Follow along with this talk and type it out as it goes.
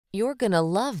You're gonna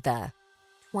love the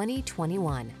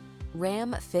 2021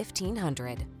 Ram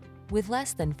 1500. With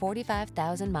less than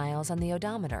 45,000 miles on the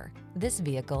odometer, this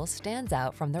vehicle stands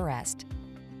out from the rest.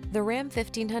 The Ram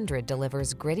 1500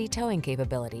 delivers gritty towing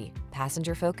capability,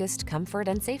 passenger-focused comfort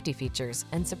and safety features,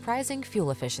 and surprising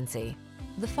fuel efficiency.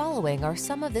 The following are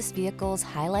some of this vehicle's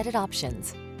highlighted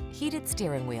options: heated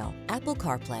steering wheel, Apple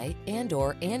CarPlay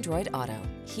and/or Android Auto,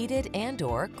 heated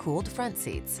and/or cooled front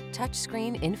seats,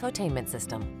 touchscreen infotainment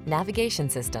system, navigation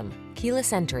system,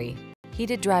 keyless entry,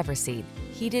 heated driver's seat,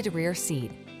 heated rear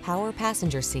seat, power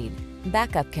passenger seat,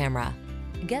 backup camera.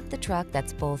 Get the truck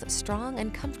that's both strong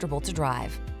and comfortable to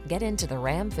drive. Get into the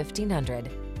Ram 1500.